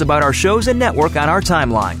your thoughts about our shows and network on our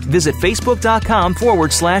timeline. Visit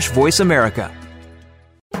Facebook.com/Voice America.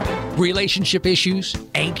 Relationship issues?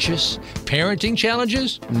 Anxious? Parenting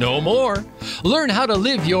challenges? No more. Learn how to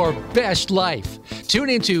live your best life. Tune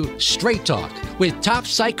into Straight Talk with top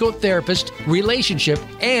psychotherapist, relationship,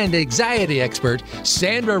 and anxiety expert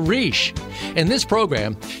Sandra Reish. In this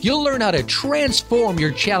program, you'll learn how to transform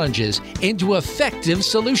your challenges into effective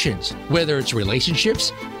solutions, whether it's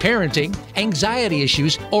relationships, parenting, anxiety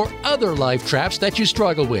issues, or other life traps that you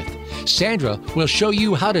struggle with. Sandra will show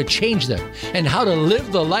you how to change them and how to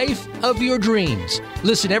live the life of your dreams.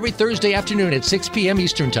 Listen every Thursday afternoon at 6 p.m.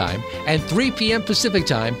 Eastern Time and 3 p.m. Pacific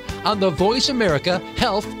Time on the Voice America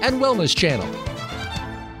Health and Wellness Channel.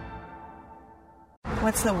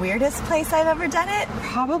 What's the weirdest place I've ever done it?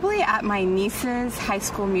 Probably at my niece's high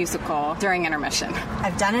school musical during intermission.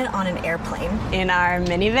 I've done it on an airplane. In our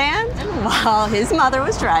minivan while his mother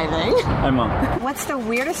was driving. Hi, Mom. What's the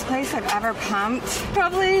weirdest place I've ever pumped?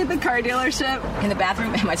 Probably the car dealership. In the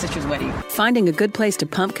bathroom at my sister's wedding. Finding a good place to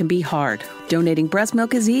pump can be hard. Donating breast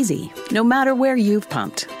milk is easy. No matter where you've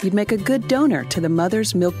pumped, you'd make a good donor to the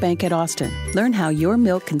Mother's Milk Bank at Austin. Learn how your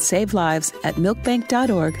milk can save lives at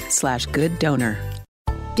milkbank.org/gooddonor.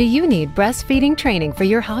 Do you need breastfeeding training for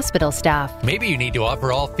your hospital staff? Maybe you need to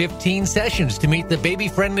offer all 15 sessions to meet the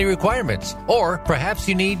baby-friendly requirements, or perhaps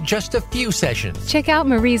you need just a few sessions. Check out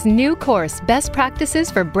Marie's new course, Best Practices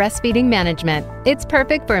for Breastfeeding Management. It's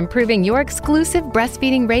perfect for improving your exclusive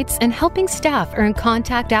breastfeeding rates and helping staff earn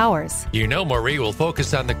contact hours. You know Marie will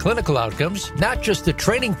focus on the clinical outcomes, not just the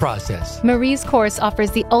training process. Marie's course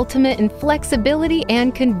offers the ultimate in flexibility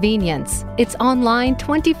and convenience. It's online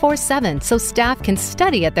 24/7, so staff can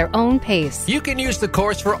study at their own pace. You can use the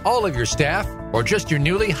course for all of your staff or just your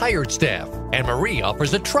newly hired staff. And Marie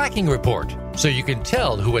offers a tracking report, so you can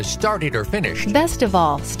tell who has started or finished. Best of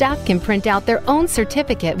all, staff can print out their own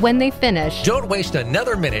certificate when they finish. Don't waste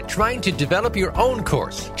another minute trying to develop your own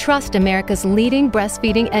course. Trust America's leading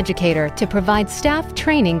breastfeeding educator to provide staff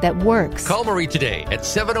training that works. Call Marie today at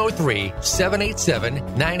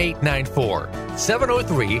 703-787-9894.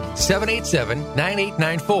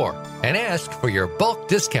 703-787-9894 and ask for your bulk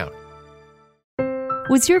discount.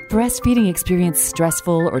 Was your breastfeeding experience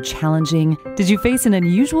stressful or challenging? Did you face an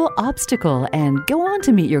unusual obstacle and go on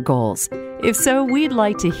to meet your goals? If so, we'd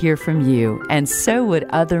like to hear from you, and so would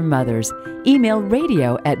other mothers. Email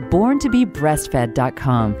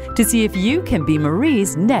radio@borntobebreastfed.com to see if you can be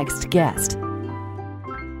Marie's next guest.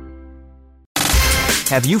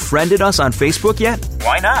 Have you friended us on Facebook yet?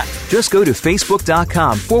 Why not? Just go to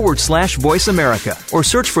Facebook.com/Voice America or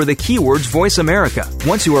search for the keywords Voice America.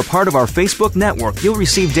 Once you are part of our Facebook network, you'll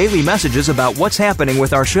receive daily messages about what's happening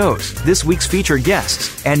with our shows, this week's featured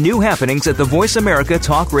guests, and new happenings at the Voice America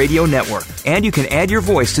Talk Radio Network. And you can add your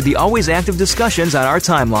voice to the always active discussions on our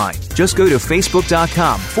timeline. Just go to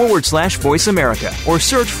Facebook.com/Voice America or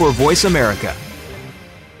search for Voice America.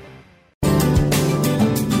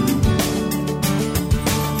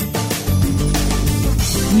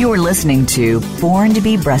 You're listening to Born to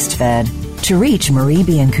be Breastfed. To reach Marie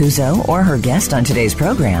Biancuzzo or her guest on today's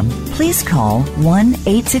program, please call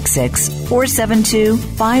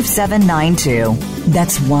 1-866-472-5792.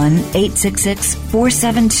 That's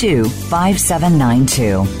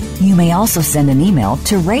 1-866-472-5792. You may also send an email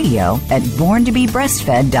to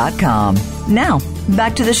radio@borntobebreastfed.com. Now,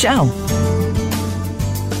 back to the show.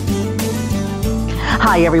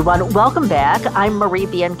 Hi, everyone. Welcome back. I'm Marie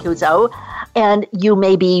Biancuzzo. And you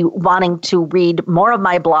may be wanting to read more of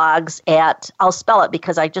my blogs at, I'll spell it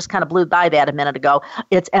because I just kind of blew by that a minute ago.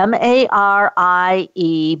 It's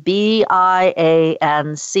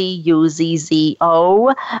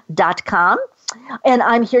MarieBiancuzzo.com. And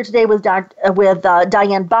I'm here today with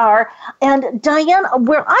Diane Barr. And Diane,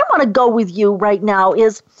 where I want to go with you right now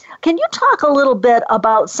is, can you talk a little bit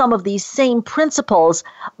about some of these same principles,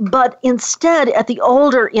 but instead at the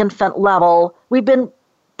older infant level, we've been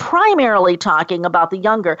primarily talking about the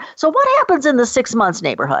younger. So what happens in the 6 months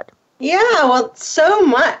neighborhood? Yeah, well, so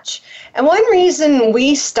much. And one reason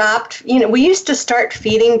we stopped, we used to start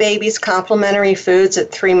feeding babies complementary foods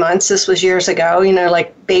at 3 months. This was years ago,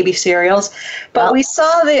 like baby cereals. But we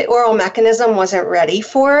saw the oral mechanism wasn't ready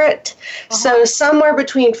for it. So somewhere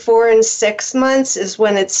between 4 and 6 months is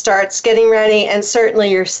when it starts getting ready. And certainly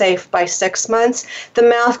you're safe by 6 months. The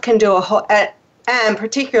mouth can do a whole... And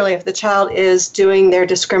particularly if the child is doing their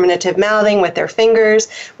discriminative mouthing with their fingers,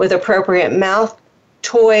 with appropriate mouth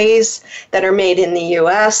toys that are made in the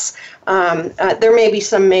U.S. There may be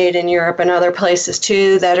some made in Europe and other places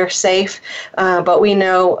too that are safe, but we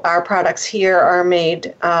know our products here are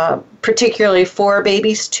made particularly for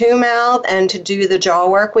babies to mouth and to do the jaw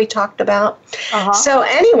work we talked about. So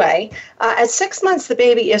anyway, at 6 months, the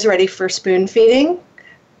baby is ready for spoon feeding,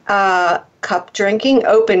 cup drinking,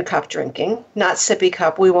 open cup drinking, not sippy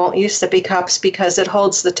cup. We won't use sippy cups because it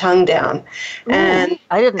holds the tongue down. And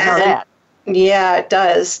I didn't know that. Yeah, it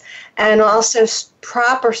does. And also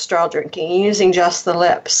proper straw drinking, using just the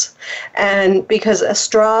lips. And because a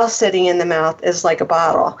straw sitting in the mouth is like a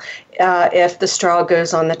bottle if the straw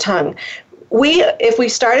goes on the tongue. If we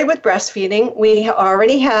started with breastfeeding, we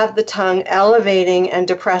already have the tongue elevating and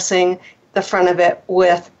depressing the front of it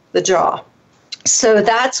with the jaw. So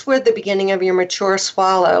that's where the beginning of your mature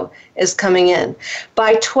swallow is coming in.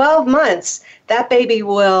 By 12 months, that baby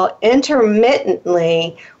will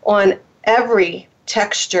intermittently, on every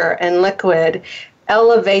texture and liquid,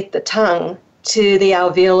 elevate the tongue to the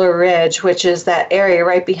alveolar ridge, which is that area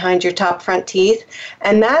right behind your top front teeth.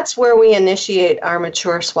 And that's where we initiate our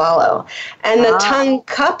mature swallow. And the tongue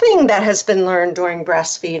cupping that has been learned during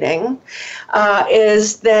breastfeeding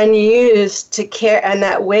is then used to carry, and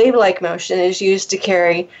that wave-like motion is used to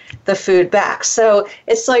carry the food back. So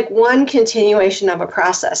it's like one continuation of a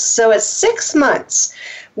process. So at 6 months,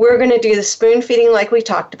 we're going to do the spoon feeding like we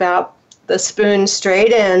talked about, the spoon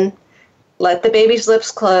straight in, let the baby's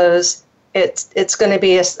lips close. It's going to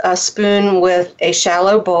be a spoon with a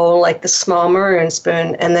shallow bowl, like the small maroon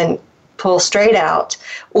spoon, and then pull straight out,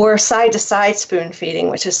 or side-to-side spoon feeding,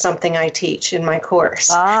 which is something I teach in my course.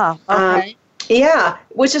 Okay. Yeah,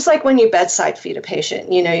 which is like when you bedside feed a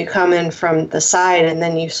patient. You know, you come in from the side and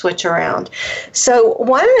then you switch around. So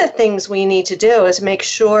one of the things we need to do is make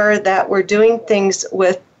sure that we're doing things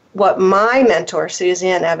with what my mentor,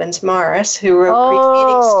 Suzanne Evans Morris, who wrote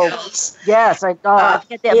Pre-Feeding Skills. Yes, I get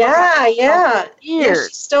that. Yeah,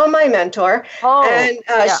 she's still my mentor. And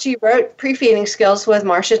she wrote Pre-Feeding Skills with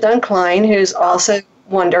Marcia Dunn Klein, who's also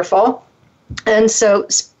wonderful. And so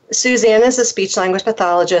Suzanne is a speech language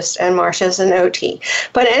pathologist and Marcia is an OT.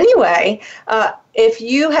 But anyway, if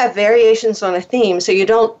you have variations on a theme, so you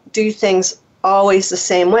don't do things always the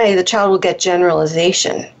same way, the child will get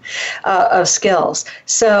generalization of skills.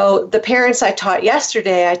 So the parents I taught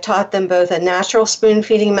yesterday, I taught them both a natural spoon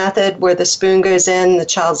feeding method where the spoon goes in, the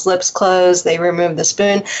child's lips close, they remove the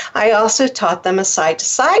spoon. I also taught them a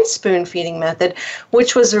side-to-side spoon feeding method,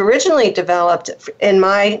 which was originally developed in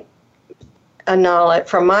my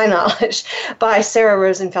knowledge by Sarah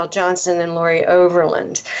Rosenfeld Johnson and Lori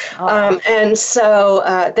Overland. And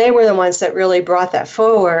so they were the ones that really brought that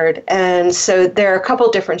forward. And so there are a couple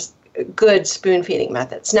different good spoon feeding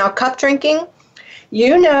methods. Now, cup drinking,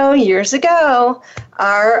 years ago,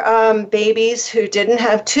 our babies who didn't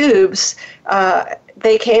have tubes,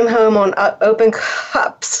 they came home on open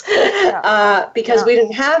cups because we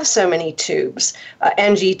didn't have so many tubes,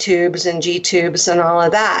 NG tubes and G tubes and all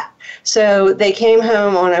of that. So they came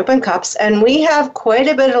home on open cups, and we have quite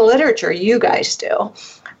a bit of literature, you guys do,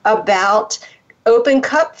 about open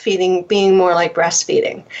cup feeding being more like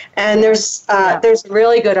breastfeeding. And there's a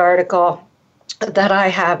really good article that I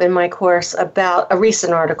have in my course about a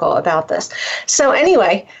recent article about this. So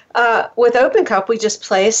anyway, with open cup, we just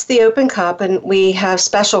place the open cup, and we have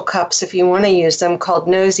special cups if you want to use them called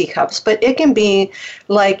nosy cups. But it can be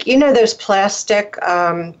like, those plastic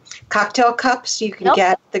cocktail cups you can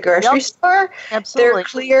get at the grocery store. Absolutely. They're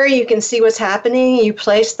clear. You can see what's happening. You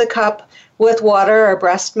place the cup with water or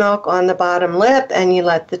breast milk on the bottom lip, and you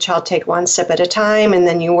let the child take one sip at a time, and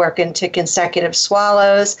then you work into consecutive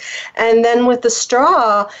swallows. And then with the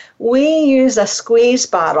straw, we use a squeeze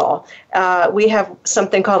bottle. We have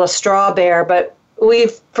something called a straw bear, but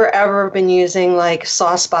we've forever been using like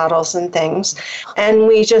sauce bottles and things. And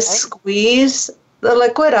we just squeeze the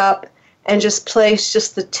liquid up and just place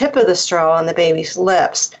just the tip of the straw on the baby's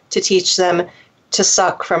lips to teach them to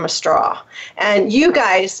suck from a straw. And you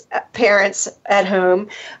guys, parents at home,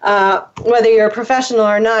 whether you're a professional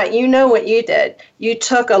or not, you know what you did. You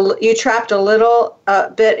trapped a little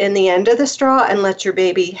bit in the end of the straw and let your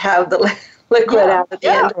baby have the liquid out of the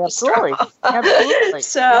end of the straw. Absolutely.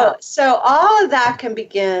 So all of that can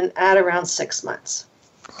begin at around 6 months.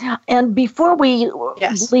 And before we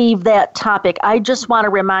leave that topic, I just want to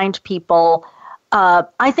remind people,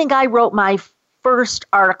 I think I wrote my first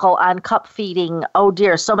article on cup feeding,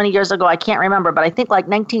 so many years ago, I can't remember, but I think like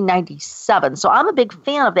 1997. So I'm a big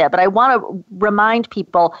fan of that, but I want to remind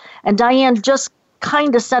people, and Diane just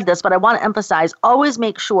kind of said this, but I want to emphasize, always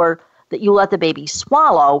make sure that you let the baby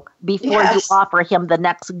swallow before you offer him the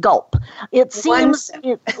next gulp. It seems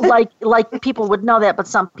like people would know that, but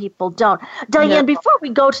some people don't. Diane, before we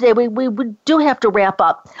go today, we do have to wrap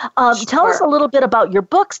up. Tell us a little bit about your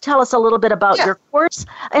books. Tell us a little bit about your course.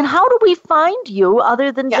 And how do we find you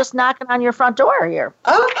other than just knocking on your front door here?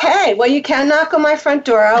 Okay. Well, you can knock on my front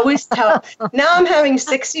door. I always tell. Now I'm having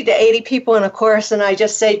 60 to 80 people in a course, and I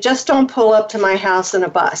just say, just don't pull up to my house in a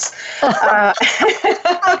bus. I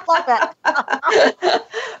love it.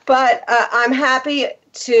 But I'm happy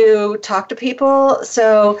to talk to people.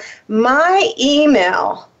 So my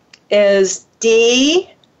email is dibahr@cox,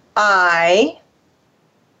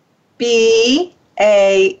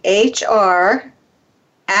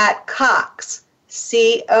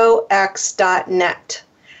 COX.net.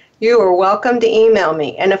 You are welcome to email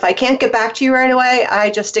me. And if I can't get back to you right away,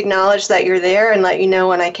 I just acknowledge that you're there and let you know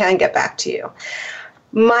when I can get back to you.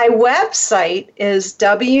 My website is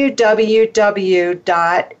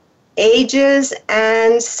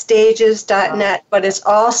www.agesandstages.net, but it's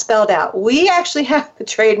all spelled out. We actually have the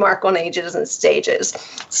trademark on Ages and Stages.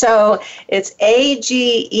 So it's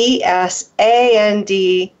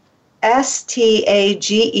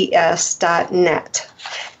AGESANDSTAGES.net.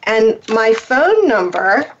 And my phone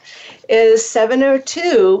number is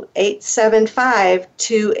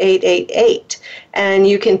 702-875-2888. And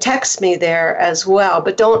you can text me there as well.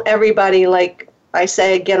 But don't everybody, like I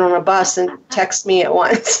say, get on a bus and text me at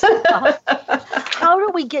once. How do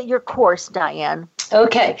we get your course, Diane?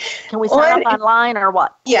 Okay. Can we sign up online or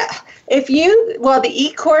what? Yeah. The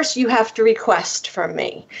e-course you have to request from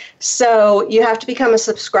me. So you have to become a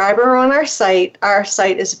subscriber on our site. Our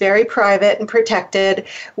site is very private and protected.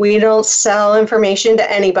 We don't sell information to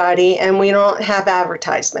anybody, and we don't have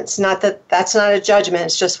advertisements. Not that that's not a judgment.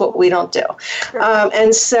 It's just what we don't do. Sure.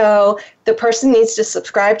 And so the person needs to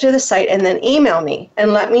subscribe to the site and then email me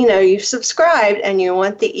and let me know you've subscribed and you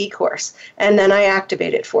want the e-course. And then I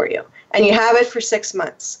activate it for you. And you have it for 6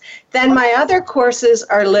 months. Then my other courses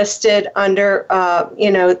are listed under,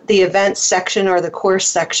 the events section or the course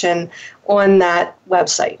section on that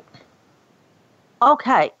website.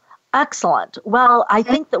 Okay, excellent. Well, I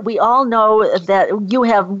think that we all know that you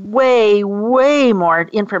have way, way more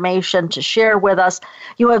information to share with us.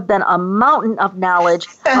 You have been a mountain of knowledge.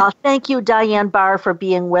 Thank you, Diane Bahr, for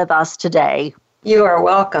being with us today. You are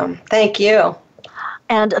welcome. Thank you.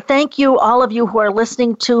 And thank you, all of you who are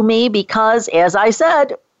listening to me, because, as I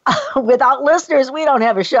said, without listeners, we don't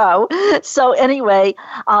have a show. So anyway,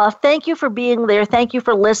 thank you for being there. Thank you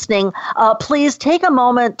for listening. Please take a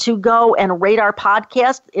moment to go and rate our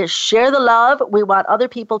podcast. Share the love. We want other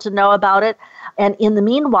people to know about it. And in the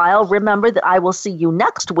meanwhile, remember that I will see you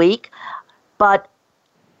next week. But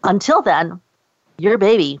until then, your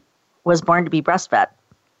baby was born to be breastfed.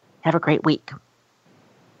 Have a great week.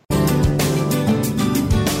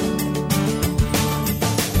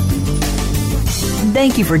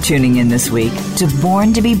 Thank you for tuning in this week to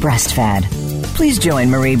Born to be Breastfed. Please join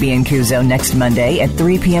Marie Biancuzzo next Monday at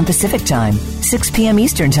 3 p.m. Pacific Time, 6 p.m.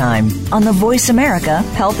 Eastern Time on the Voice America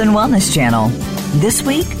Health and Wellness Channel. This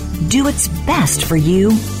week, do what's best for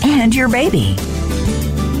you and your baby.